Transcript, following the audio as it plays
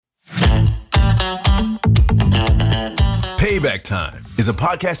Payback Time is a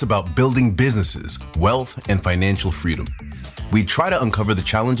podcast about building businesses, wealth, and financial freedom. We try to uncover the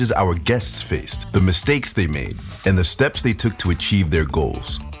challenges our guests faced, the mistakes they made, and the steps they took to achieve their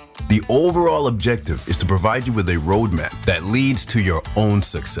goals. The overall objective is to provide you with a roadmap that leads to your own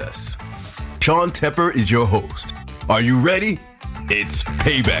success. Sean Tepper is your host. Are you ready? It's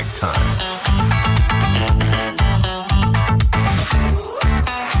Payback Time.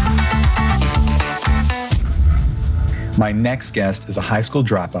 My next guest is a high school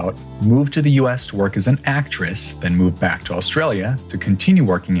dropout, moved to the US to work as an actress, then moved back to Australia to continue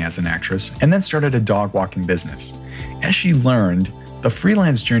working as an actress, and then started a dog walking business. As she learned, the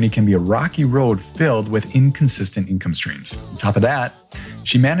freelance journey can be a rocky road filled with inconsistent income streams. On top of that,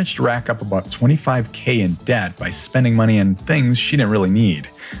 she managed to rack up about $25K in debt by spending money on things she didn't really need.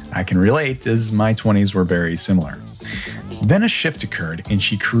 I can relate, as my 20s were very similar. Then a shift occurred, and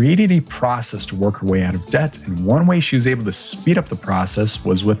she created a process to work her way out of debt, and one way she was able to speed up the process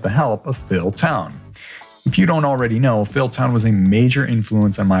was with the help of Phil Town. If you don't already know, Phil Town was a major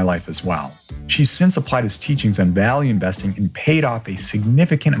influence on my life as well. She's since applied his teachings on value investing and paid off a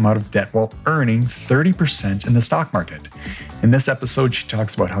significant amount of debt while earning 30% in the stock market. In this episode, she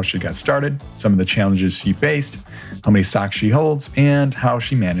talks about how she got started, some of the challenges she faced, how many stocks she holds, and how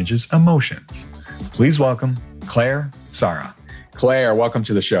she manages emotions. Please welcome Claire Sarah. Claire, welcome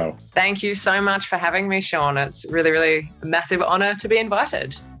to the show. Thank you so much for having me, Sean. It's really a massive honor to be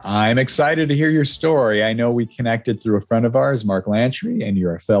invited. I'm excited to hear your story. I know we connected through a friend of ours, Mark Lantry, and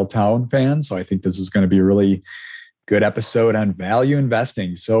you're a Phil Town fan. So I think this is going to be a really good episode on value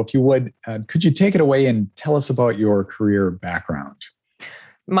investing. So if you would, could you take it away and tell us about your career background?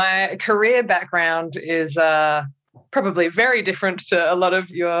 My career background is probably very different to a lot of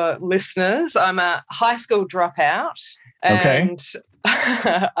your listeners. I'm a high school dropout. And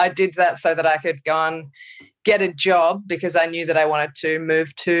I did that so that I could go and get a job because I knew that I wanted to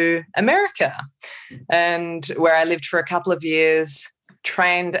move to America, and where I lived for a couple of years,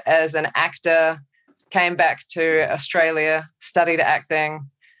 trained as an actor, came back to Australia, studied acting,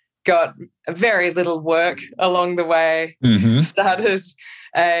 got very little work along the way,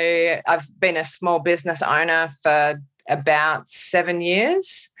 I've been a small business owner for about 7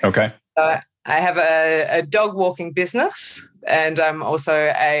 years. Okay. So I have a dog walking business, and I'm also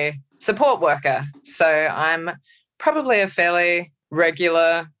a support worker. So I'm probably a fairly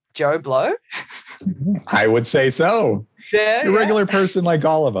regular Joe Blow. I would say so. Yeah, a regular person like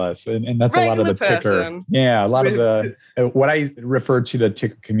all of us. And that's regular a lot of the ticker. Yeah, a lot of the, what I refer to the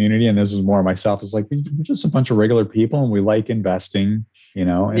ticker community, and this is more myself, is like, we're just a bunch of regular people and we like investing, in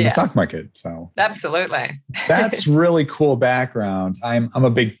the stock market. So absolutely. That's really cool background. I'm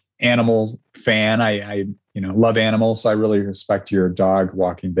a big animal fan. I love animals. So I really respect your dog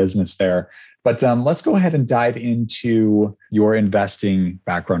walking business there. But let's go ahead and dive into your investing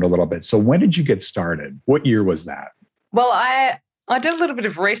background a little bit. So when did you get started? What year was that? Well, I did a little bit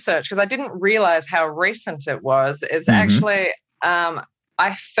of research because I didn't realize how recent it was. It's actually,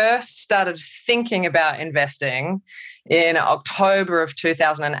 I first started thinking about investing in October of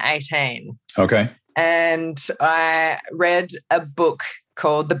 2018. Okay. And I read a book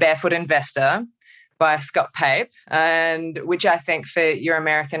called The Barefoot Investor by Scott Pape, and which I think for your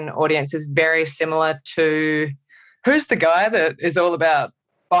American audience is very similar to, who's the guy that is all about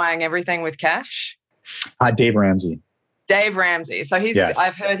buying everything with cash? Dave Ramsey. Dave Ramsey. So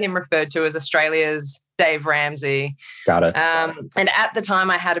I've heard him referred to as Australia's Dave Ramsey. Got it. And at the time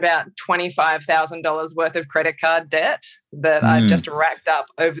I had about $25,000 worth of credit card debt that I'd just racked up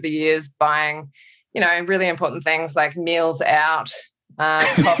over the years buying, really important things like meals out,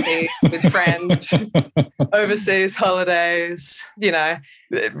 coffee with friends, overseas holidays, very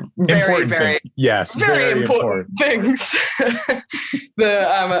important things.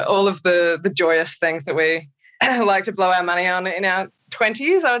 All of the joyous things that we like to blow our money on in our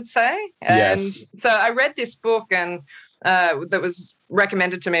 20s, I would say. And so I read this book and that was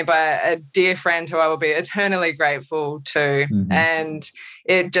recommended to me by a dear friend who I will be eternally grateful to. And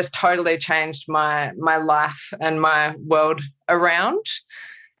it just totally changed my life and my world around.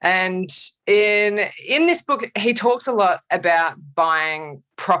 And in this book, he talks a lot about buying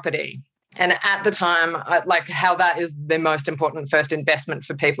property. And at the time, like how that is the most important first investment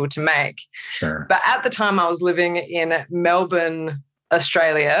for people to make. Sure. But at the time I was living in Melbourne,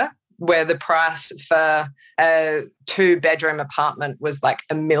 Australia, where the price for a 2-bedroom apartment was like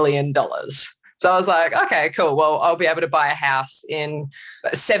 $1 million. So I was like, okay, cool. Well, I'll be able to buy a house in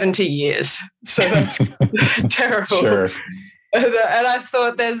 70 years. So that's terrible. Sure. And I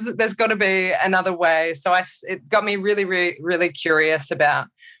thought there's got to be another way. So it got me really, really, really curious about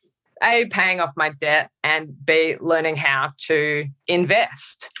A, paying off my debt, and B, learning how to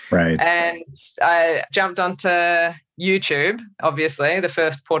invest. Right. And I jumped onto YouTube, obviously, the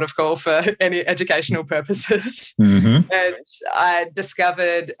first port of call for any educational purposes. Mm-hmm. And I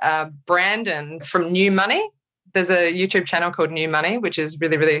discovered Brandon from New Money. There's a YouTube channel called New Money, which is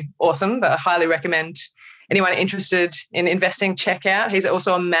really, really awesome that I highly recommend anyone interested in investing check out. He's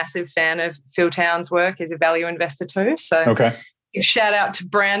also a massive fan of Phil Town's work. He's a value investor too. So okay. Shout out to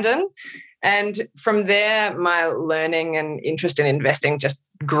Brandon. And from there, my learning and interest in investing just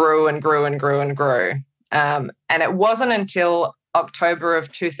grew and grew and grew and grew. And it wasn't until October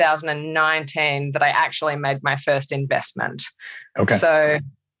of 2019 that I actually made my first investment. Okay. So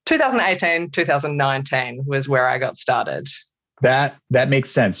 2018, 2019 was where I got started. That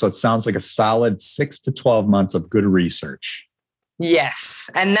makes sense. So it sounds like a solid 6 to 12 months of good research. Yes.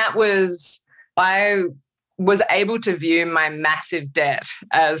 And I was able to view my massive debt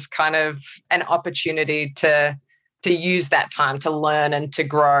as kind of an opportunity to use that time to learn and to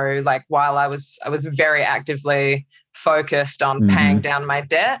grow. Like while I was very actively focused on paying down my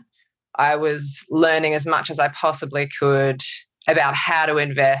debt, I was learning as much as I possibly could about how to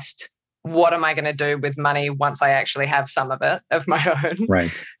invest. What am I going to do with money once I actually have some of it of my own?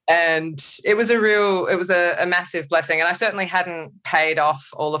 Right. And it was a massive blessing. And I certainly hadn't paid off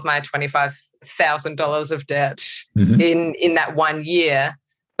all of my $25,000 of debt in that 1 year,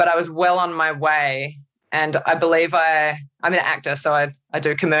 but I was well on my way. And I believe I'm an actor, so I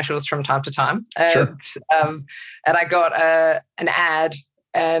do commercials from time to time. And, and I got an ad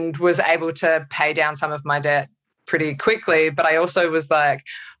and was able to pay down some of my debt pretty quickly. But I also was like,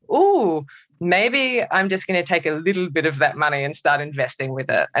 ooh, maybe I'm just going to take a little bit of that money and start investing with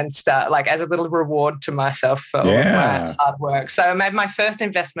it and start like as a little reward to myself for all of my hard work. So I made my first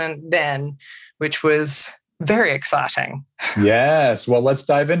investment then, which was very exciting. Yes. Well, let's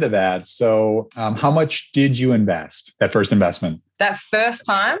dive into that. So how much did you invest, that first investment? That first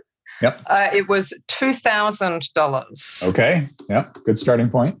time? Yep. It was $2,000. Okay. Yep. Good starting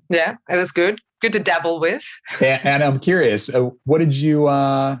point. Yeah, it was good. Good to dabble with. And I'm curious, what did you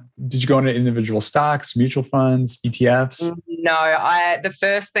go into individual stocks, mutual funds, ETFs? No, the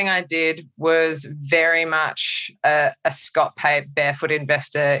first thing I did was very much a Scott Pape barefoot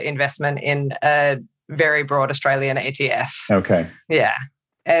investor investment in a very broad Australian ETF. Okay. Yeah.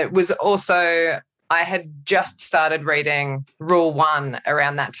 It was also, I had just started reading Rule 1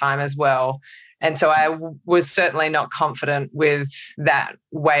 around that time as well. And so I was certainly not confident with that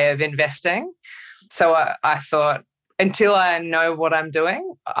way of investing. So I thought, until I know what I'm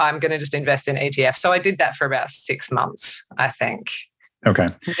doing, I'm going to just invest in ETFs. So I did that for about 6 months, I think. Okay.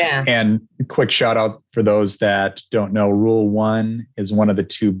 Yeah. And a quick shout out for those that don't know, Rule 1 is one of the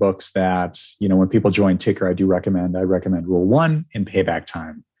 2 books that, when people join Ticker, I recommend Rule 1 and Payback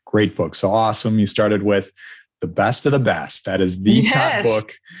Time. Great book. So awesome. You started with the best of the best. That is the top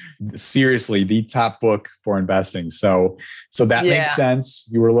book. Seriously, the top book for investing. So that makes sense.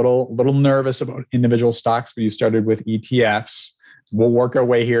 You were a little nervous about individual stocks, but you started with ETFs. We'll work our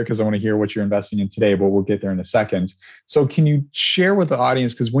way here because I want to hear what you're investing in today, but we'll get there in a second. So can you share with the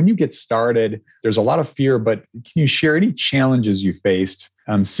audience, because when you get started, there's a lot of fear, but can you share any challenges you faced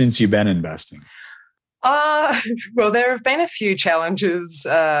since you've been investing? Well, there have been a few challenges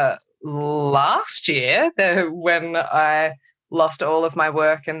last year when I lost all of my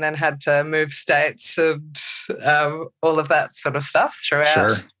work and then had to move states and all of that sort of stuff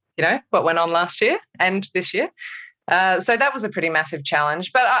throughout, what went on last year and this year. So that was a pretty massive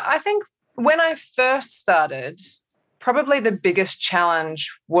challenge. But I think when I first started, probably the biggest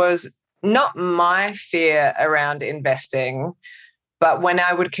challenge was not my fear around investing, but when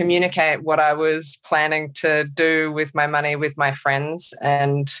I would communicate what I was planning to do with my money with my friends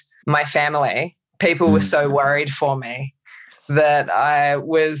and my family, people were so worried for me that I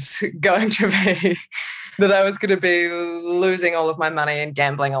was going to be losing all of my money and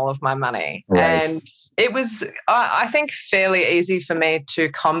gambling all of my money. Right. And it was, I think, fairly easy for me to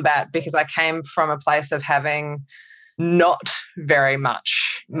combat because I came from a place of having not very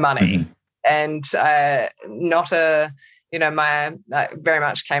much money and not a, I very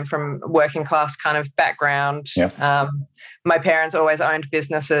much came from working class kind of background. Yep. My parents always owned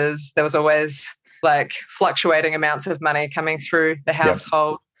businesses. There was always like fluctuating amounts of money coming through the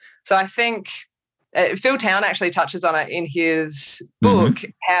household. Yep. So I think Phil Town actually touches on it in his book,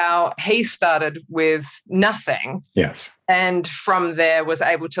 how he started with nothing. Yes. And from there was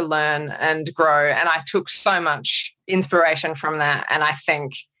able to learn and grow. And I took so much inspiration from that. And I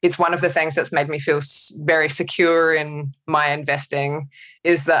think it's one of the things that's made me feel very secure in my investing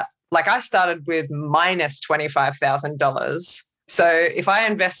is that, like, I started with minus $25,000. So if I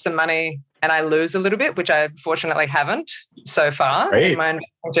invest some money and I lose a little bit, which I fortunately haven't so far in my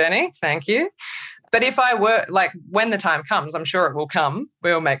investing journey, thank you. But if I were, like, when the time comes, I'm sure it will come,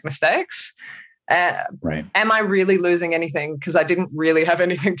 we will make mistakes. Am I really losing anything? Because I didn't really have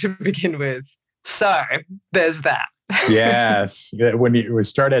anything to begin with. So there's that. Yes. When you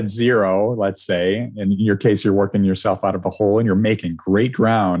start at zero, let's say, in your case, you're working yourself out of a hole and you're making great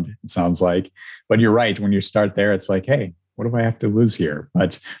ground, it sounds like. But you're right. When you start there, it's like, hey, what do I have to lose here?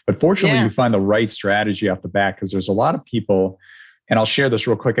 But fortunately, you find the right strategy off the bat, because there's a lot of people, and I'll share this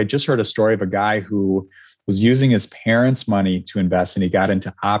real quick. I just heard a story of a guy who was using his parents' money to invest, and he got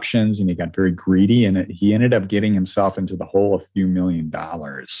into options and he got very greedy, and he ended up getting himself into the hole $a few million.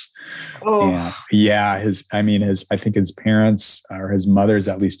 Oh. And I think his parents or his mother's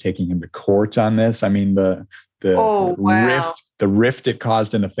at least taking him to court on this. I mean, the rift it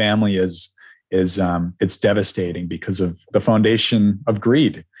caused in the family is it's devastating because of the foundation of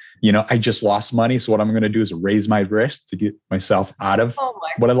greed. I just lost money. So what I'm going to do is raise my risk to get myself out of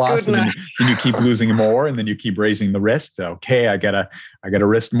what I lost. And then you keep losing more, and then you keep raising the risk. So, okay, I gotta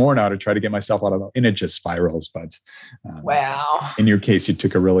risk more now to try to get myself out of it. And it just spirals. But in your case, you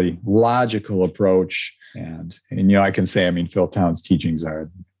took a really logical approach. And I can say, Phil Town's teachings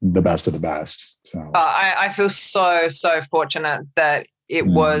are the best of the best. So I feel so fortunate that it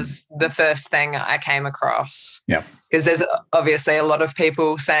was the first thing I came across. Yeah. Because there's obviously a lot of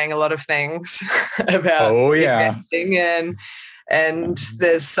people saying a lot of things about investing, and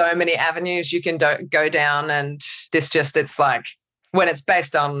there's so many avenues you can go down. And it's like, when it's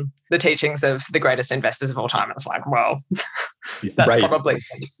based on the teachings of the greatest investors of all time, it's like, well, that's probably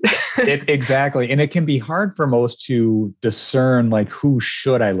exactly. And it can be hard for most to discern, like, who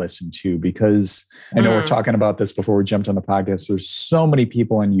should I listen to? Because I know we're talking about this before we jumped on the podcast. There's so many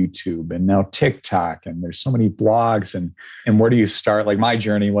people on YouTube and now TikTok, and there's so many blogs, and where do you start? Like, my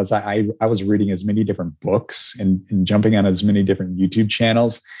journey was I was reading as many different books and jumping on as many different YouTube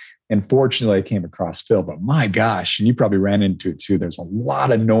channels. And fortunately, I came across Phil, but my gosh, and you probably ran into it too. There's a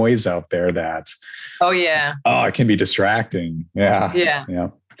lot of noise out there that, it can be distracting.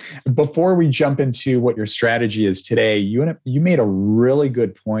 Yeah. Before we jump into what your strategy is today, you made a really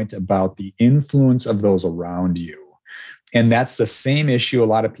good point about the influence of those around you. And that's the same issue a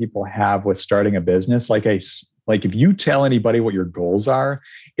lot of people have with starting a business. Like if you tell anybody what your goals are,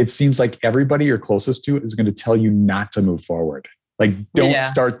 it seems like everybody you're closest to is going to tell you not to move forward. Like, don't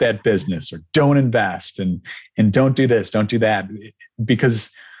start that business, or don't invest, and don't do this, don't do that, because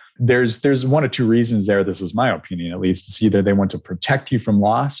there's one or two reasons there. This is my opinion, at least. It's either they want to protect you from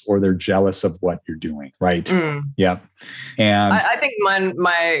loss, or they're jealous of what you're doing. Right. Yeah. And I think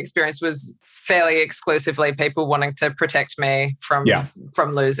my experience was fairly exclusively people wanting to protect me from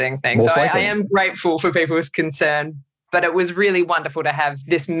losing things. Most likely. I am grateful for people's concern. But it was really wonderful to have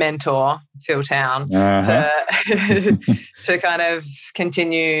this mentor, Phil Town, to kind of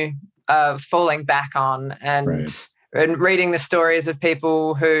continue falling back on, and reading the stories of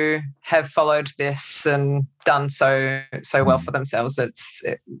people who have followed this and done so well for themselves.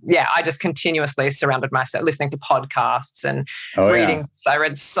 I just continuously surrounded myself listening to podcasts and reading. I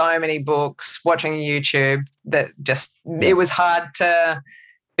read so many books, watching YouTube, that it was hard to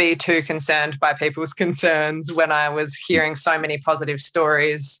be too concerned by people's concerns when I was hearing so many positive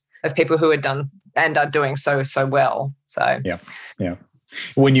stories of people who had done and are doing so well. So yeah.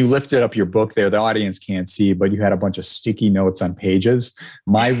 When you lifted up your book there, the audience can't see, but you had a bunch of sticky notes on pages.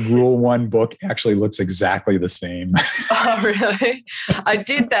 My Rule 1 book actually looks exactly the same. Oh, really? I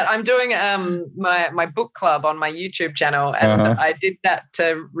did that. I'm doing my book club on my YouTube channel, and I did that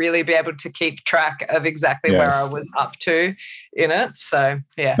to really be able to keep track of exactly where I was up to in it. So,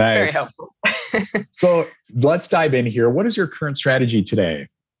 nice. Very helpful. So let's dive in here. What is your current strategy today?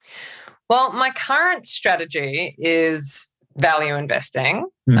 Well, my current strategy is value investing,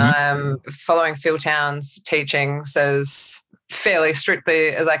 following Phil Town's teachings as fairly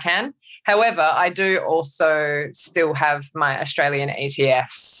strictly as I can. However, I do also still have my Australian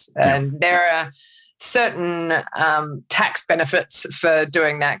ETFs, and there are certain tax benefits for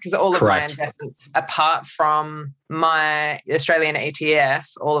doing that, because all of my investments, apart from my Australian ETF,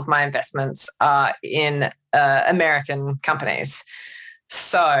 all of my investments are in American companies.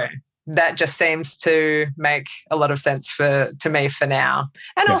 So that just seems to make a lot of sense to me for now.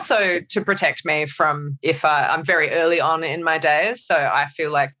 And also to protect me from if I'm very early on in my days. So I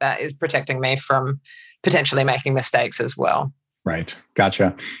feel like that is protecting me from potentially making mistakes as well. Right.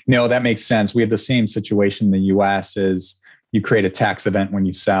 Gotcha. No, that makes sense. We have the same situation in the US. Is you create a tax event when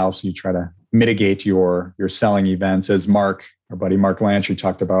you sell. So you try to mitigate your selling events. As Mark our buddy Mark Lantry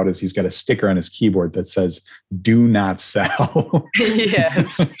talked about is he's got a sticker on his keyboard that says, "Do not sell."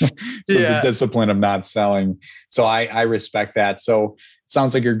 Yes. So it's a discipline of not selling. So I respect that. So it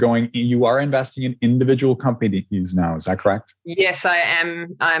sounds like you are investing in individual companies now. Is that correct? Yes, I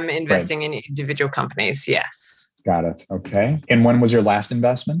am. I'm investing in individual companies. Yes. Got it. Okay. And when was your last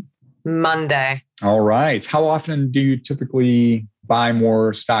investment? Monday. All right. How often do you typically buy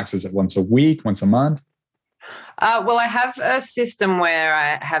more stocks? Is it once a week, once a month? Well, I have a system where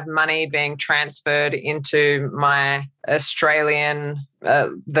I have money being transferred into my Australian,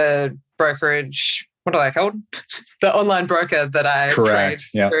 the brokerage. What are they called? The online broker that I trade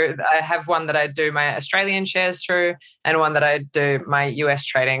through. I have one that I do my Australian shares through and one that I do my US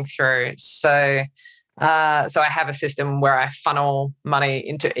trading through. So I have a system where I funnel money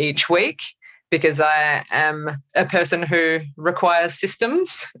into each week because I am a person who requires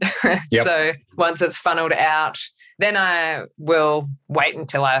systems. Yep. So once it's funneled out, then I will wait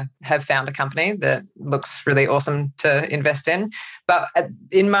until I have found a company that looks really awesome to invest in. But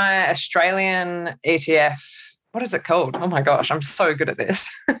in my Australian ETF, what is it called? Oh my gosh, I'm so good at this.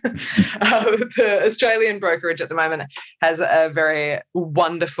 The Australian brokerage at the moment has a very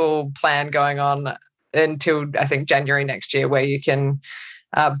wonderful plan going on until I think January next year, where you can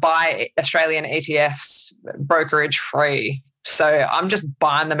buy Australian ETFs brokerage free. So I'm just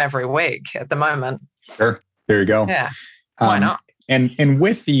buying them every week at the moment. Sure. There you go. Yeah. Why not? And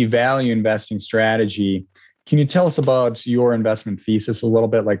with the value investing strategy, can you tell us about your investment thesis a little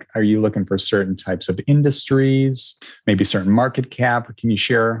bit? Like, are you looking for certain types of industries, maybe certain market cap? Or can you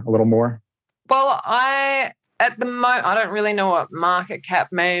share a little more? Well, at the moment, I don't really know what market cap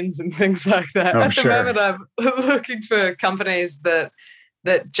means and things like that. At the moment, I'm looking for companies that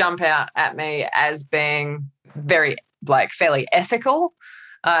jump out at me as being very, fairly ethical.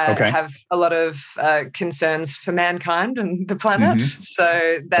 Have a lot of concerns for mankind and the planet. Mm-hmm.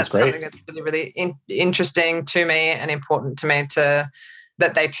 So that's something that's really, really interesting to me and important to me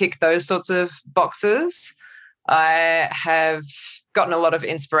that they tick those sorts of boxes. I have gotten a lot of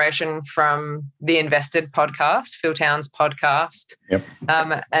inspiration from the Invested podcast, Phil Town's podcast. Yep.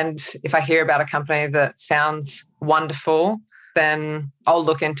 And if I hear about a company that sounds wonderful, then I'll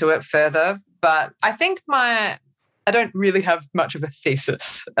look into it further. But I think I don't really have much of a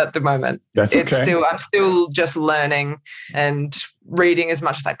thesis at the moment. That's okay. I'm still just learning and reading as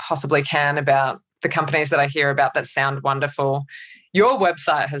much as I possibly can about the companies that I hear about that sound wonderful. Your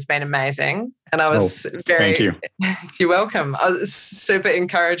website has been amazing. And I was thank you. You're welcome. I was super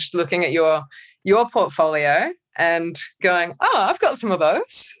encouraged looking at your portfolio and going, I've got some of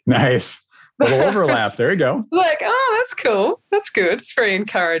those. Nice. A little overlap. There you go. That's cool. That's good. It's very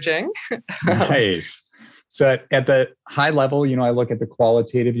encouraging. Nice. So at the high level, I look at the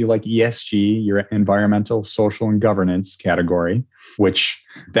qualitative, you like ESG, your environmental, social, and governance category, which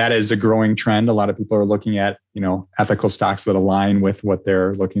that is a growing trend. A lot of people are looking at, ethical stocks that align with what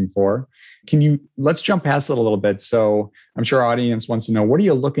they're looking for. Let's jump past it a little bit. So I'm sure our audience wants to know, what are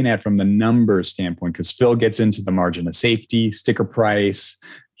you looking at from the numbers standpoint? Because Phil gets into the margin of safety, sticker price.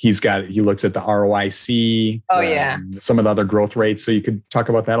 He looks at the ROIC. Some of the other growth rates. So you could talk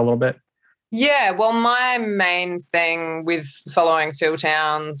about that a little bit. Yeah, well, my main thing with following Phil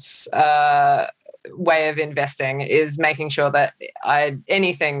Town's way of investing is making sure that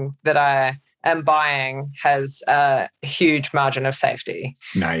anything that I am buying has a huge margin of safety.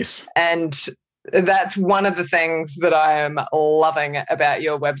 Nice. And that's one of the things that I am loving about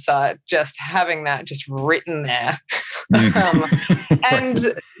your website, just having that just written there.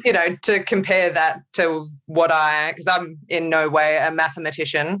 And, to compare that to because I'm in no way a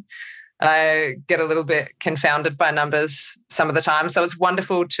mathematician. I get a little bit confounded by numbers some of the time. So it's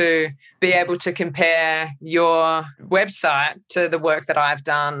wonderful to be able to compare your website to the work that I've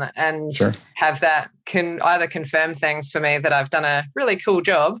done and have that can either confirm things for me that I've done a really cool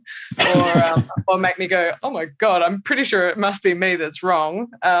job or make me go, oh my God, I'm pretty sure it must be me that's wrong.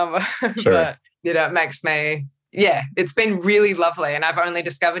 But, it makes me, it's been really lovely. And I've only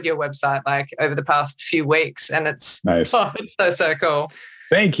discovered your website over the past few weeks and it's nice. It's so cool.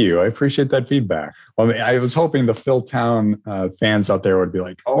 Thank you. I appreciate that feedback. Well, I was hoping the Phil Town fans out there would be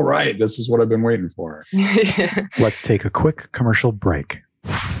like, all right, this is what I've been waiting for. Let's take a quick commercial break.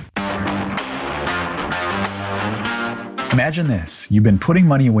 Imagine this. You've been putting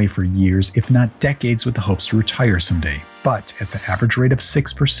money away for years, if not decades, with the hopes to retire someday. But at the average rate of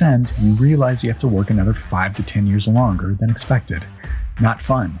 6%, you realize you have to work another 5 to 10 years longer than expected. Not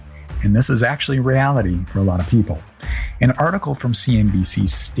fun. And this is actually reality for a lot of people. An article from CNBC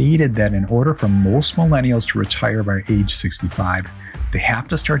stated that in order for most millennials to retire by age 65, They have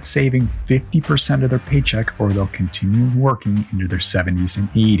to start saving 50% of their paycheck or they'll continue working into their 70s and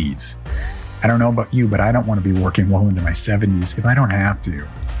 80s. I don't know about you, but I don't want to be working well into my 70s if I don't have to.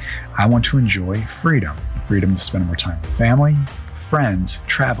 I want to enjoy freedom to spend more time with family, friends,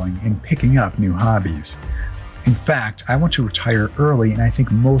 traveling, and picking up new hobbies. In fact, I want to retire early, and I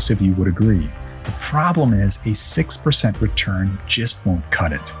think most of you would agree. The problem is a 6% return just won't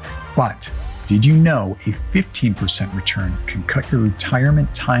cut it. But did you know a 15% return can cut your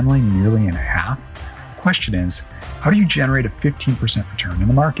retirement timeline nearly in half? The question is, how do you generate a 15% return in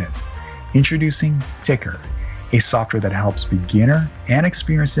the market? Introducing Ticker, a software that helps beginner and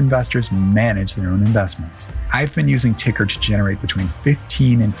experienced investors manage their own investments. I've been using Ticker to generate between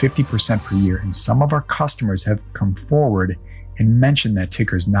 15 and 50% per year, and some of our customers have come forward and mentioned that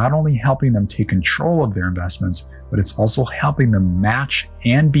Ticker is not only helping them take control of their investments, but it's also helping them match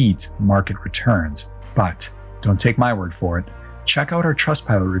and beat market returns. But don't take my word for it. Check out our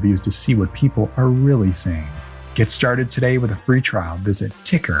Trustpilot reviews to see what people are really saying. Get started today with a free trial. Visit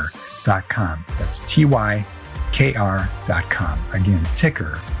Ticker.com. That's TYKR.com. Again,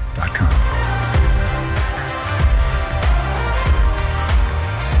 Ticker.com.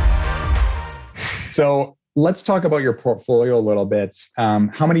 So let's talk about your portfolio a little bit.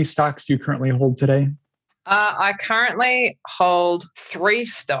 How many stocks do you currently hold today? I currently hold 3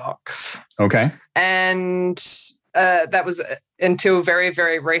 stocks. Okay. And that was until very,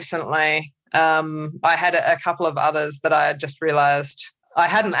 very recently. I had a couple of others that I just realized I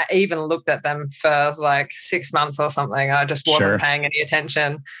hadn't even looked at them for like 6 months or something. I just wasn't paying any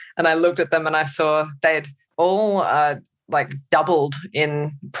attention. And I looked at them and I saw they'd all like doubled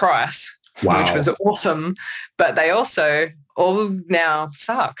in price, which was awesome. But they also all now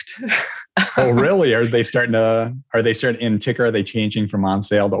sucked. Oh, really? Are they starting in Ticker? Are they changing from on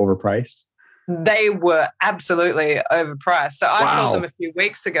sale to overpriced? They were absolutely overpriced. So I sold them a few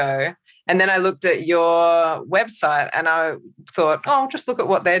weeks ago. And then I looked at your website and I thought, oh, just look at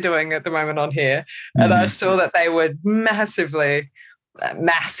what they're doing at the moment on here. Mm-hmm. And I saw that they were massively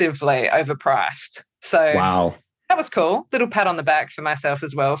overpriced. So that was cool. Little pat on the back for myself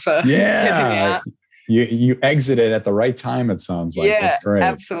as well for getting out. You exited at the right time, it sounds like. Yeah, that's great.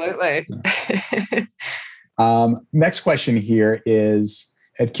 Absolutely. Next question here is,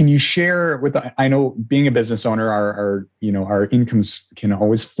 can you share with, I know being a business owner, our incomes can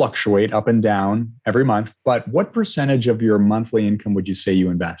always fluctuate up and down every month, but what percentage of your monthly income would you say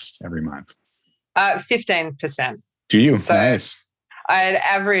you invest every month? 15%. Do you? So nice. I'd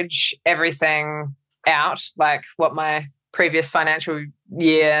average everything out, like what my previous financial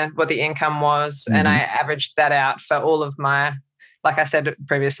year, what the income was, and I averaged that out for all of my, like I said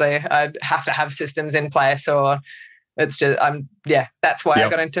previously, I'd have to have systems in place, or it's just, that's why I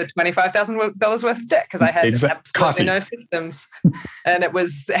got into $25,000 worth of debt, because I had absolutely no systems. And it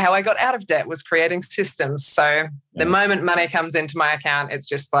was how I got out of debt, was creating systems. So the moment money comes into my account, it's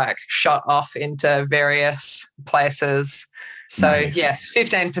just like shot off into various places. So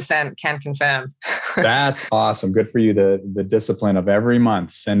 15% can confirm. That's awesome. Good for you. The discipline of every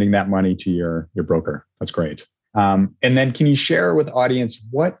month sending that money to your broker. That's great. And then can you share with the audience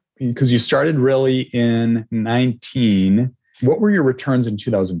because you started really in 19, what were your returns in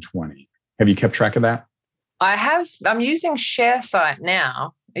 2020? Have you kept track of that? I have. I'm using ShareSite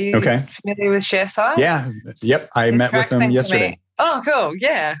now. Are you familiar with ShareSite? Yeah. Yep. I met with them yesterday. Oh, cool.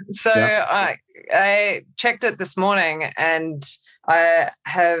 Yeah. So I checked it this morning and I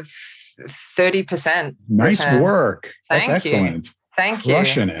have 30%. Nice return. work. That's excellent. Thank you.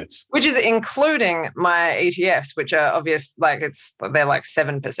 Crushing it. Which is including my ETFs, which are obvious, they're like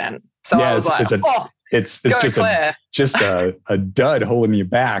 7%. So I was like, it's just a dud holding you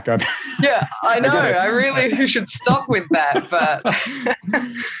back. Yeah, I know. I really should stop with that, but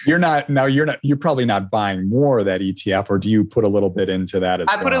you're probably not buying more of that ETF, or do you put a little bit into that as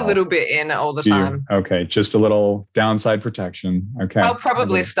well? I put a little bit in all the time. Okay, just a little downside protection. Okay. I'll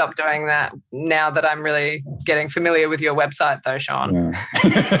probably stop doing that now that I'm really getting familiar with your website though, Sean.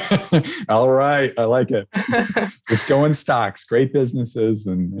 Yeah. All right. I like it. Just go in stocks, great businesses,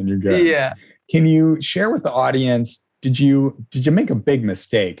 and you're good. Yeah. Can you share with the audience, did you make a big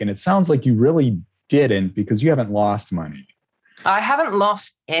mistake? And it sounds like you really didn't, because you haven't lost money. I haven't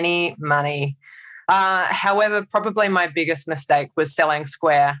lost any money. However, probably my biggest mistake was selling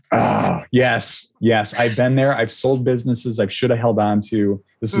Square. Yes. I've been there. I've sold businesses I should have held on to.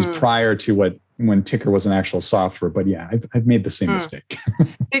 This is prior to when Ticker was an actual software. But yeah, I've made the same mistake.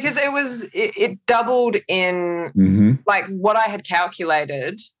 Because it doubled in like what I had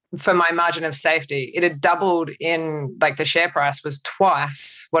calculated. for my margin of safety. It had doubled in, like, the share price was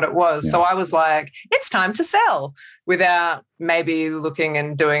twice what it was. Yeah. So I was like, it's time to sell, without maybe looking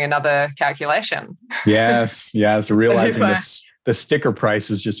and doing another calculation. Yes. Realizing the sticker price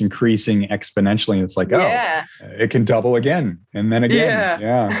is just increasing exponentially. And it's like, it can double again and then again.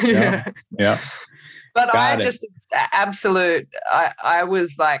 Yeah. But I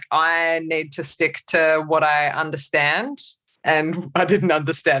was like, I need to stick to what I understand. And I didn't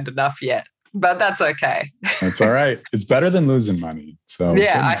understand enough yet, but that's okay. That's all right. It's better than losing money. So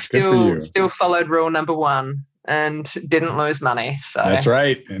yeah, I still followed rule number 1 and didn't lose money. So that's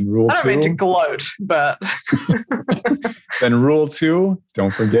right. And rule 2. I don't mean to gloat, but then rule 2,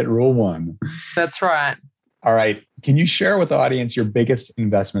 don't forget rule 1. That's right. All right. Can you share with the audience your biggest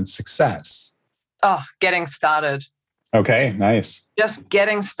investment success? Oh, getting started. Okay, nice. Just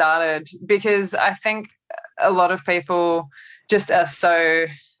getting started, because I think a lot of people just are so,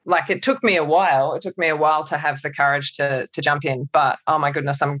 like, it took me a while. It took me a while to have the courage to jump in. But oh my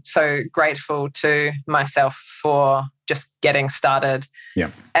goodness, I'm so grateful to myself for just getting started.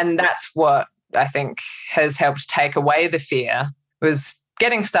 Yeah. And that's what I think has helped take away the fear, was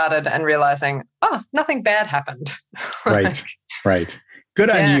getting started and realizing, oh, nothing bad happened. Right. Good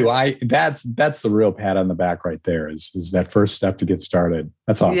on you. That's the real pat on the back right there, is that first step to get started.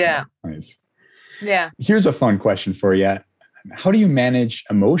 That's awesome. Yeah. Nice. Yeah. Here's a fun question for you. How do you manage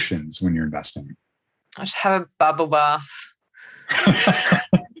emotions when you're investing? I just have a bubble bath.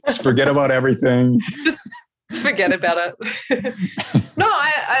 Just forget about everything. Just forget about it. No,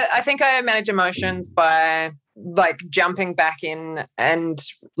 I think I manage emotions by, like, jumping back in and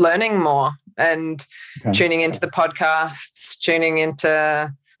learning more and tuning into the podcasts, tuning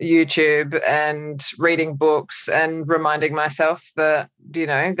into YouTube and reading books and reminding myself that, you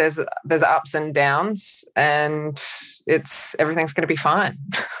know, there's ups and downs and everything's going to be fine.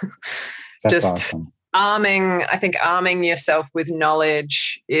 That's just awesome. Arming yourself with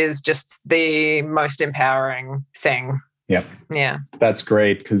knowledge is just the most empowering thing. Yep. Yeah. That's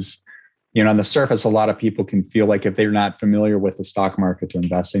great, because, you know, on the surface, a lot of people can feel like, if they're not familiar with the stock market to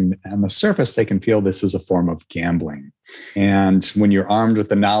investing, on the surface, they can feel this is a form of gambling. And when you're armed with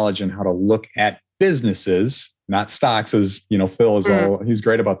the knowledge on how to look at businesses, not stocks, as you know, Phil is he's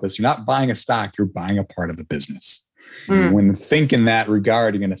great about this. You're not buying a stock, you're buying a part of a business. When think in that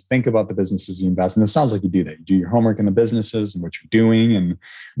regard, you're going to think about the businesses you invest in. It sounds like you do that. You do your homework in the businesses and what you're doing, and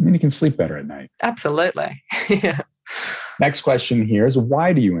then you can sleep better at night. Absolutely. Yeah. Next question here is,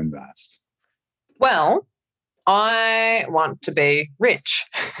 why do you invest? Well, I want to be rich.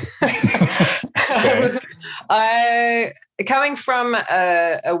 Okay. Coming from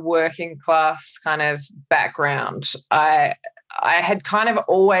a working class kind of background, I had kind of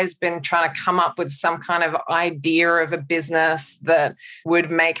always been trying to come up with some kind of idea of a business that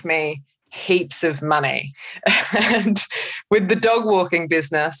would make me heaps of money. And with the dog walking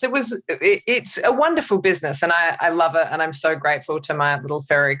business, it's a wonderful business, and I love it, and I'm so grateful to my little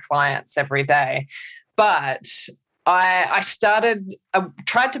furry clients every day. But I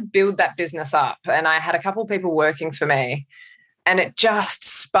tried to build that business up, and I had a couple of people working for me, and it just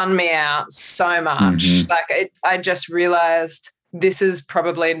spun me out so much. Like, I just realized this is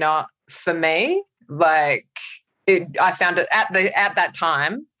probably not for me. Like, I found it at that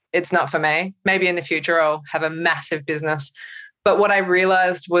time, it's not for me. Maybe in the future I'll have a massive business. But what I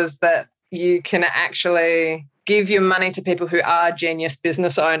realized was that you can actually give your money to people who are genius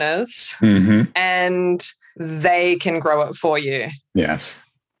business owners, and they can grow it for you. Yes.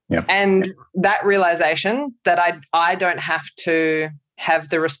 Yep. And that realization that I don't have to have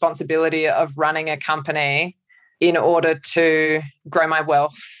the responsibility of running a company in order to grow my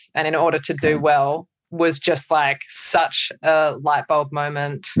wealth and in order to do well was just like such a light bulb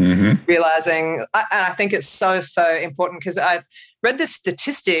moment, realizing, and I think it's so, so important, because I read this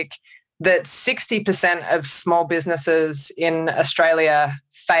statistic that 60% of small businesses in Australia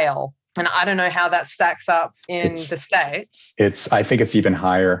fail. And I don't know how that stacks up in the States. I think it's even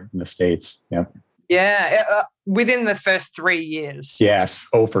higher in the States. Yep. Yeah. Within the first 3 years. Yes.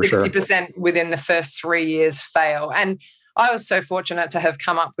 Oh, for sure. 60% within the first 3 years fail. And I was so fortunate to have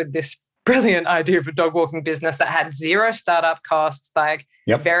come up with this brilliant idea of a dog walking business that had zero startup costs, like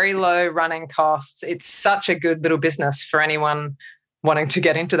very low running costs. It's such a good little business for anyone wanting to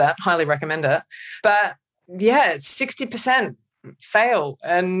get into that. Highly recommend it. But yeah, it's 60% fail.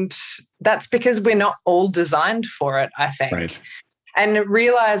 And that's because we're not all designed for it, I think. Right. And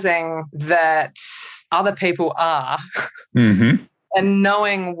realizing that other people are and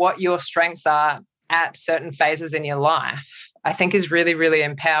knowing what your strengths are at certain phases in your life, I think is really, really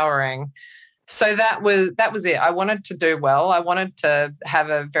empowering. So that was it. I wanted to do well. I wanted to have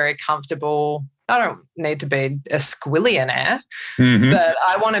a very comfortable, I don't need to be a squillionaire, but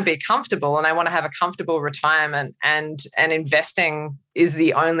I want to be comfortable and I want to have a comfortable retirement, and investing is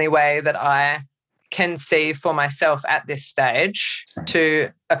the only way that I can see for myself at this stage to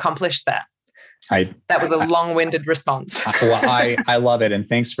accomplish that. That was a long-winded response. Well, I love it. And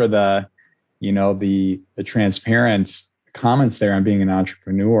thanks for the transparent comments there on being an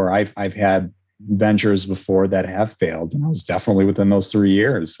entrepreneur. I've had ventures before that have failed, and I was definitely within those 3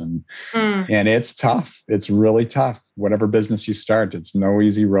 years. And it's tough. It's really tough. Whatever business you start, it's no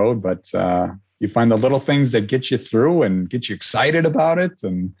easy road, but you find the little things that get you through and get you excited about it,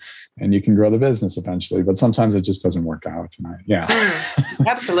 and you can grow the business eventually. But sometimes it just doesn't work out.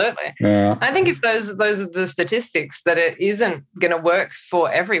 Absolutely. Yeah. I think if those are the statistics, that it isn't going to work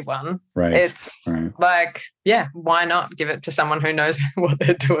for everyone. Right. It's like, why not give it to someone who knows what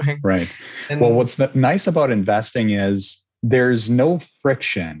they're doing? Right. Well, what's nice about investing is there's no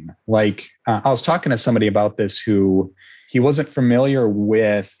friction. Like I was talking to somebody about this who he wasn't familiar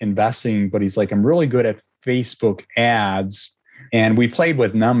with investing, but he's like, I'm really good at Facebook ads. And we played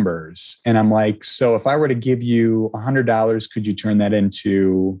with numbers. And I'm like, so if I were to give you $100, could you turn that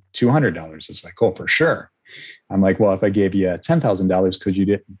into $200? It's like, oh, for sure. I'm like, well, if I gave you $10,000, could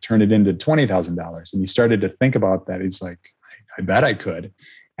you turn it into $20,000? And he started to think about that. He's like, I bet I could.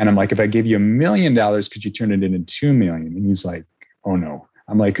 And I'm like, if I gave you $1 million, could you turn it into 2 million? And he's like, oh no.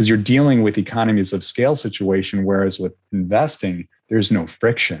 I'm like, because you're dealing with economies of scale situation, whereas with investing, there's no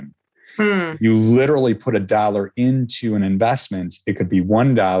friction. You literally put $1 into an investment. It could be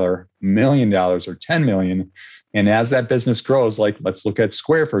 $1, $1 million, or 10 million. And as that business grows, like let's look at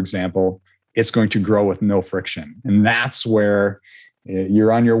Square, for example, it's going to grow with no friction. And that's where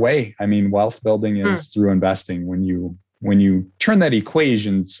you're on your way. I mean, wealth building is through investing when you turn that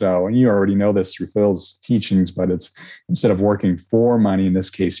equation. So, and you already know this through Phil's teachings, but it's instead of working for money, in this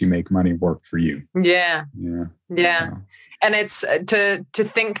case, you make money work for you. Yeah. So. And it's to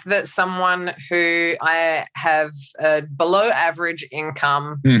think that someone who I have a below average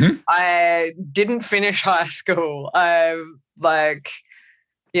income, I didn't finish high school. I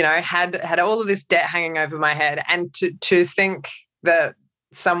had all of this debt hanging over my head. And to think that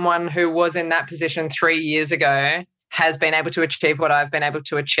someone who was in that position 3 years ago has been able to achieve what I've been able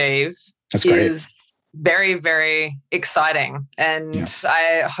to achieve is very, very exciting. And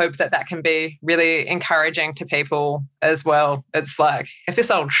I hope that can be really encouraging to people as well. It's like, if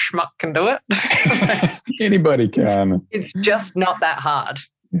this old schmuck can do it, anybody can. It's just not that hard.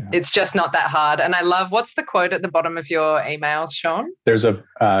 Yeah. It's just not that hard. And I love, what's the quote at the bottom of your emails, Sean? There's a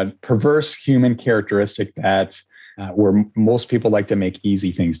perverse human characteristic that where most people like to make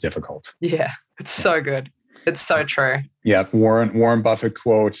easy things difficult. Yeah, it's so good. It's so true. Yeah, Warren Buffett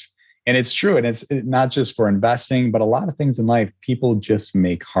quote. And it's true. And it's not just for investing, but a lot of things in life, people just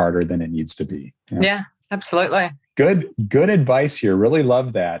make harder than it needs to be. Yeah, absolutely. Good advice here. Really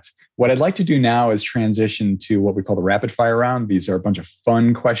love that. What I'd like to do now is transition to what we call the rapid fire round. These are a bunch of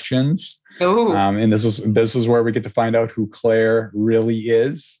fun questions. And this is where we get to find out who Claire really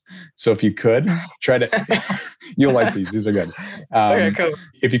is. So if you could try to, you'll like these. These are good. Okay, cool.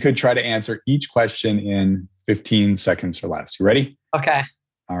 If you could try to answer each question in 15 seconds or less. You ready? Okay.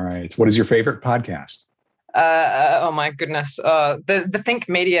 All right. What is your favorite podcast? Oh my goodness. The Think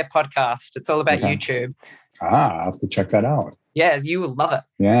Media podcast. It's all about YouTube. I'll have to check that out. Yeah, you will love it.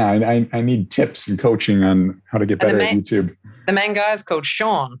 Yeah, I need tips and coaching on how to get better at YouTube. The main guy is called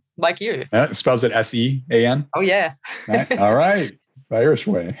Sean, like you. Spells it S-E-A-N? Oh, yeah. All right. The Irish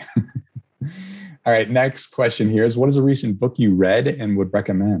way. All right. Next question here is, what is a recent book you read and would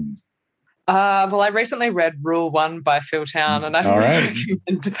recommend? Well, I recently read Rule 1 by Phil Town, and I really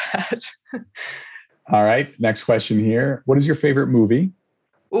recommend that. All right. Next question here. What is your favorite movie?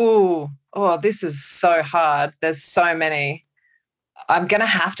 This is so hard. There's so many. I'm going to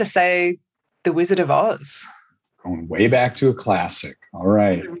have to say The Wizard of Oz. Going way back to a classic. All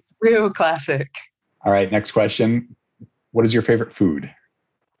right. Real classic. All right. Next question. What is your favorite food?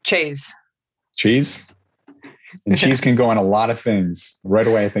 Cheese. Cheese? And cheese can go on a lot of things. Right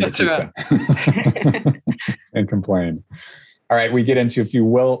away, I think it's pizza. Right. And complain. All right. We get into a few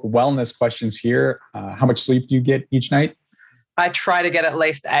wellness questions here. How much sleep do you get each night? I try to get at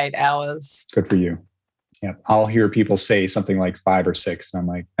least 8 hours. Good for you. Yeah, I'll hear people say something like 5 or 6. And I'm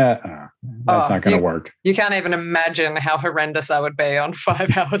like, that's not going to work. You can't even imagine how horrendous I would be on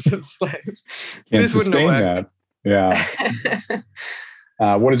 5 hours of sleep. Can't sustain that. Yeah.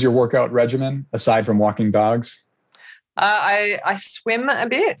 What is your workout regimen aside from walking dogs? I swim a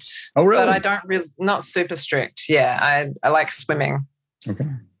bit. Oh, really? But I don't not super strict. Yeah, I like swimming. Okay.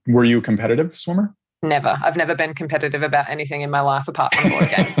 Were you a competitive swimmer? Never. I've never been competitive about anything in my life apart from a board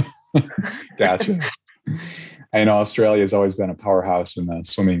game. Gotcha. I know Australia has always been a powerhouse in the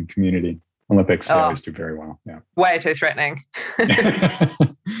swimming community. Olympics, they always do very well. Yeah. Way too threatening.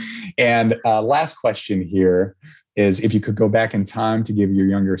 And last question here is, if you could go back in time to give your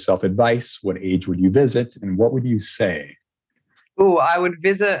younger self advice, what age would you visit and what would you say? Oh, I would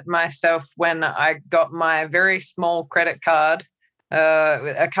visit myself when I got my very small credit card,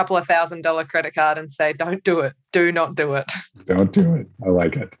 a couple of $1,000 credit card, and say, don't do it. Do not do it. Don't do it. I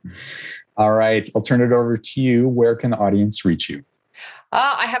like it. All right. I'll turn it over to you. Where can the audience reach you?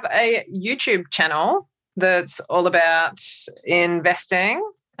 I have a YouTube channel that's all about investing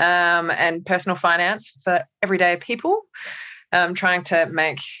and personal finance for everyday people. I'm trying to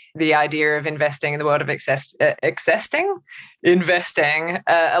make the idea of investing in the world of investing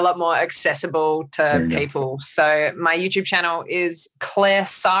a lot more accessible to people. So my YouTube channel is Claire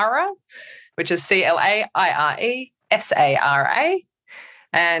Sara, which is CLAIRESARA.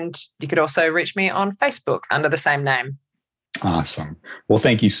 And you could also reach me on Facebook under the same name. Awesome. Well,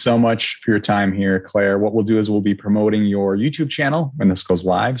 thank you so much for your time here, Claire. What we'll do is we'll be promoting your YouTube channel when this goes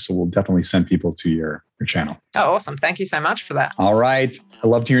live. So we'll definitely send people to your channel. Oh, awesome. Thank you so much for that. All right. I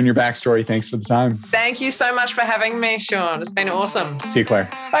loved hearing your backstory. Thanks for the time. Thank you so much for having me, Sean. It's been awesome. See you, Claire.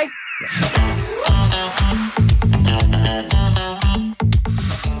 Bye.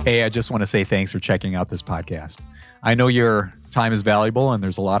 Hey, I just want to say thanks for checking out this podcast. I know your time is valuable and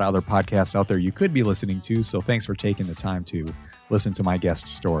there's a lot of other podcasts out there you could be listening to. So thanks for taking the time to listen to my guest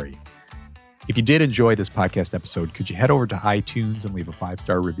story. If you did enjoy this podcast episode, could you head over to iTunes and leave a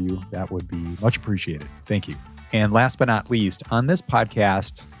 5-star review? That would be much appreciated. Thank you. And last but not least, on this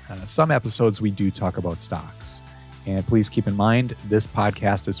podcast, some episodes we do talk about stocks. And please keep in mind, this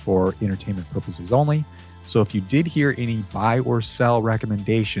podcast is for entertainment purposes only. So if you did hear any buy or sell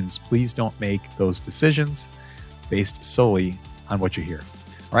recommendations, please don't make those decisions based solely on what you hear.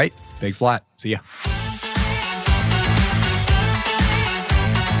 All right. Thanks a lot. See ya.